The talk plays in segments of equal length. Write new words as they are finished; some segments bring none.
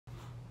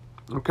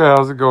Okay,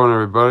 how's it going,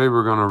 everybody?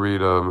 We're going to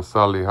read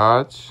Messali,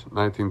 Hadj,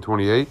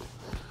 1928.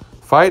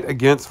 Fight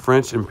Against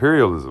French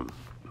Imperialism.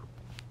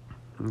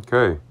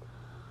 Okay,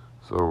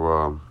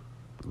 so,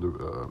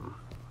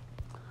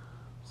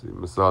 see,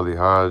 Messali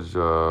Hadj,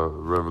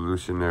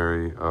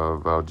 revolutionary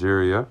of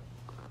Algeria,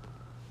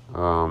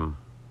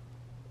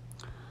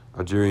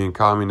 Algerian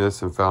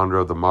communist and founder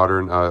of the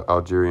modern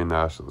Algerian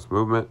nationalist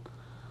movement,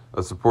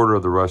 a supporter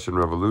of the Russian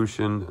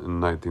Revolution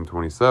in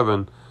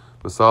 1927.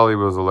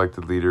 Messali was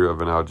elected leader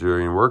of an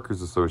Algerian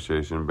Workers'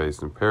 Association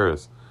based in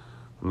Paris.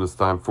 From this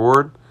time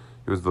forward,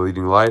 he was the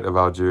leading light of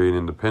Algerian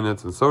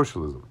independence and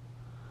socialism.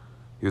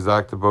 He was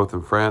active both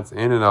in France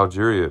and in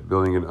Algeria,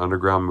 building an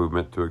underground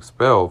movement to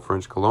expel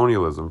French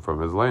colonialism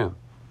from his land.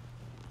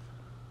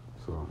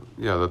 So,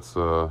 yeah, that's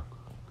a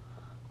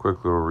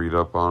quick little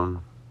read-up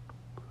on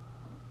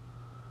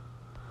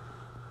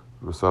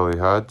Messali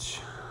Hadj.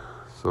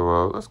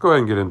 So let's go ahead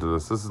and get into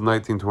this. This is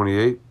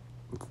 1928.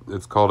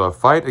 It's called A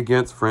Fight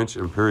Against French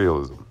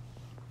Imperialism.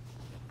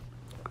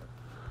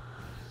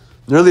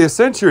 Nearly a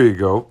century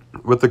ago,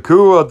 with the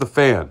coup of the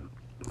Fan,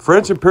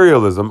 French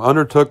imperialism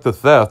undertook the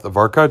theft of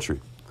our country.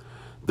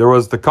 There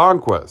was the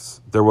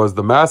conquest. There was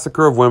the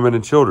massacre of women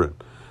and children,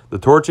 the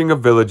torching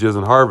of villages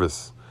and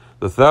harvests,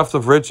 the theft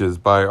of riches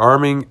by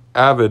arming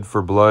avid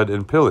for blood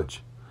and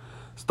pillage.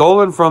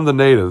 Stolen from the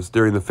natives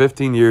during the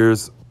 15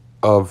 years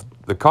of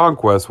the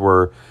conquest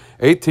were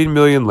 18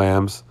 million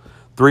lambs,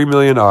 3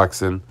 million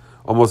oxen,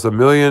 almost 1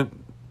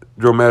 million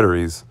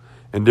dromedaries,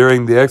 and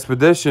during the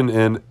expedition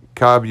in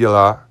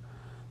Kabila,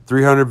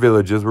 300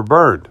 villages were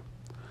burned.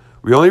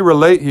 We only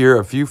relate here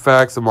a few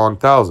facts among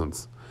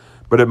thousands,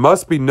 but it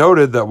must be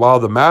noted that while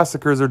the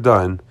massacres are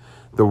done,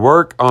 the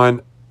work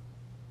on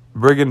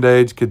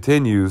brigandage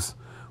continues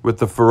with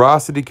the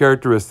ferocity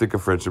characteristic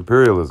of French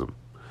imperialism.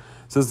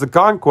 Since the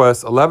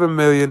conquest, 11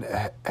 million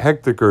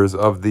hectares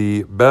of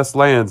the best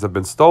lands have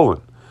been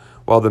stolen,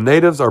 while the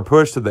natives are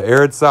pushed to the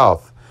arid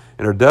south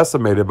and are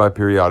decimated by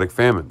periodic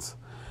famines.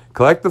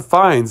 Collective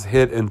fines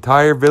hit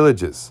entire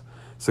villages,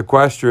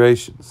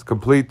 sequestrations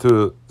complete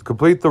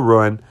the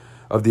ruin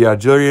of the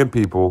Algerian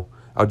people,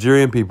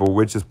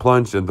 which is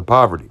plunged into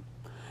poverty.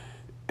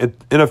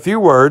 In a few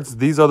words,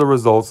 these are the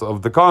results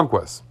of the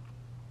conquest.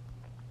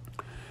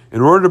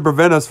 In order to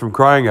prevent us from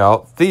crying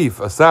out, thief,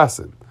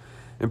 assassin,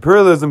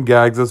 imperialism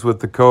gags us with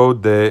the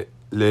Code de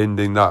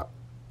l'Indignat,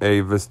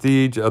 a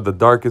vestige of the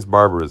darkest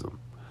barbarism.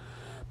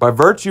 By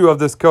virtue of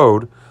this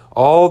code,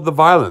 all the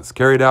violence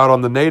carried out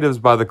on the natives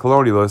by the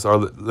colonialists are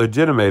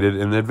legitimated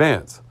in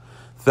advance.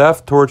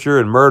 Theft, torture,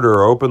 and murder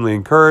are openly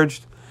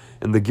encouraged,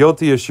 and the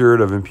guilty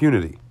assured of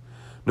impunity.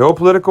 No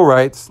political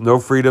rights, no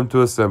freedom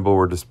to assemble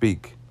or to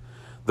speak.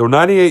 Though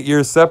 98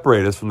 years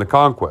separate us from the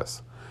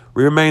conquest,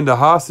 we remain the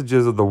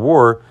hostages of the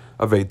war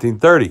of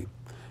 1830,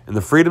 and the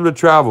freedom to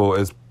travel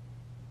is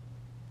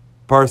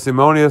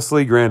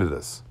parsimoniously granted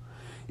us.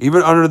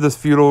 Even under the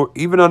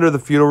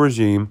feudal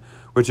regime,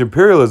 which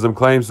imperialism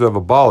claims to have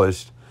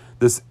abolished,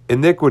 this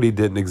iniquity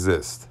didn't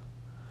exist.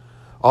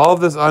 All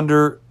of this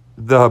under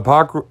the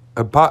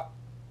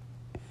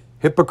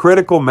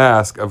hypocritical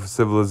mask of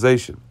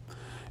civilization.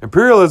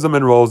 Imperialism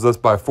enrolls us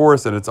by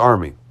force in its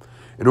army.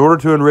 In order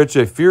to enrich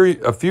a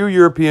few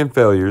European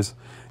failures,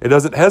 it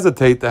doesn't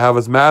hesitate to have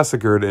us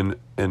massacred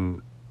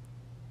in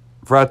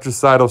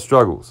fratricidal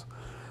struggles.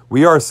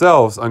 We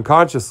ourselves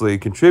unconsciously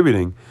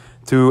contributing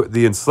to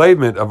the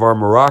enslavement of our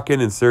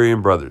Moroccan and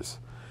Syrian brothers,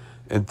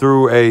 and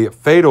through a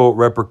fatal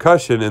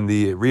repercussion in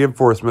the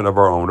reinforcement of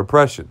our own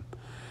oppression.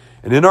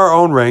 And in our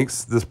own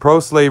ranks, this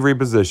pro-slavery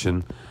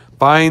position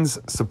finds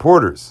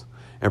supporters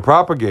and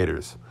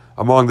propagators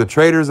among the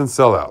traitors and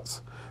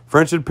sellouts.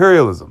 French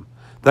imperialism,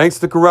 thanks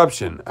to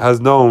corruption, has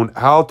known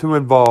how to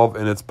involve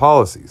in its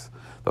policies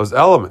those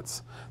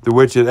elements through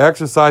which it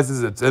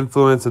exercises its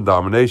influence and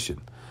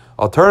domination.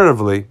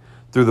 Alternatively,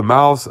 through the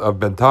mouths of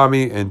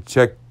Bentami and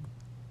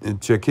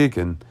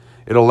Chekikin,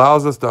 it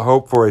allows us to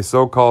hope for a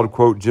so-called,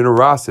 quote,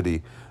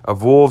 generosity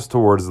of wolves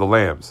towards the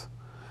lambs.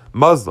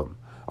 Muslim,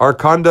 our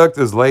conduct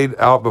is laid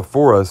out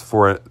before us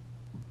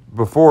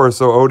before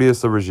so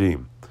odious a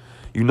regime.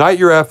 Unite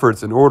your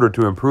efforts in order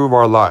to improve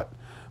our lot,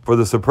 for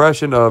the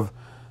suppression of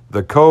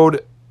the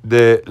Code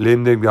de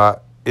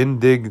l'Indignat,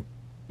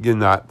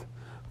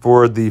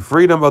 for the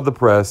freedom of the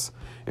press,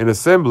 an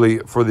assembly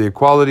for the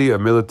equality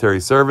of military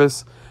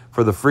service,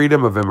 for the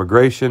freedom of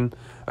immigration,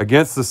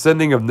 against the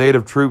sending of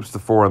native troops to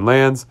foreign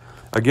lands,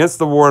 against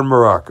the war in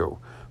Morocco,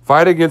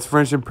 fight against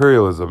French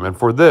imperialism, and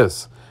for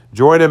this,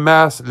 join en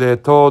masse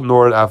l'État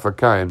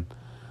Nord-Africain.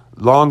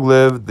 Long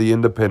live the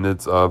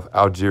independence of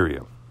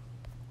Algeria.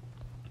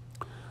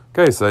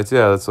 Okay, so that's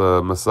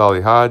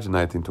Messali Hadj in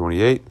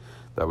 1928.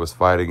 That was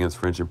Fight Against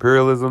French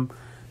Imperialism.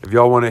 If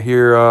y'all want to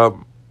hear,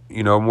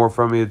 more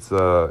from me,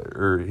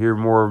 or hear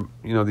more,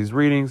 these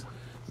readings,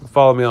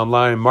 follow me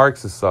online,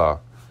 Marxist Saw,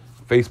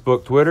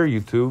 Facebook, Twitter,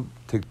 YouTube,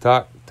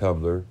 TikTok,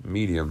 Tumblr,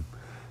 Medium.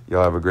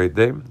 Y'all have a great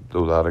day.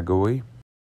 Dolada Goey.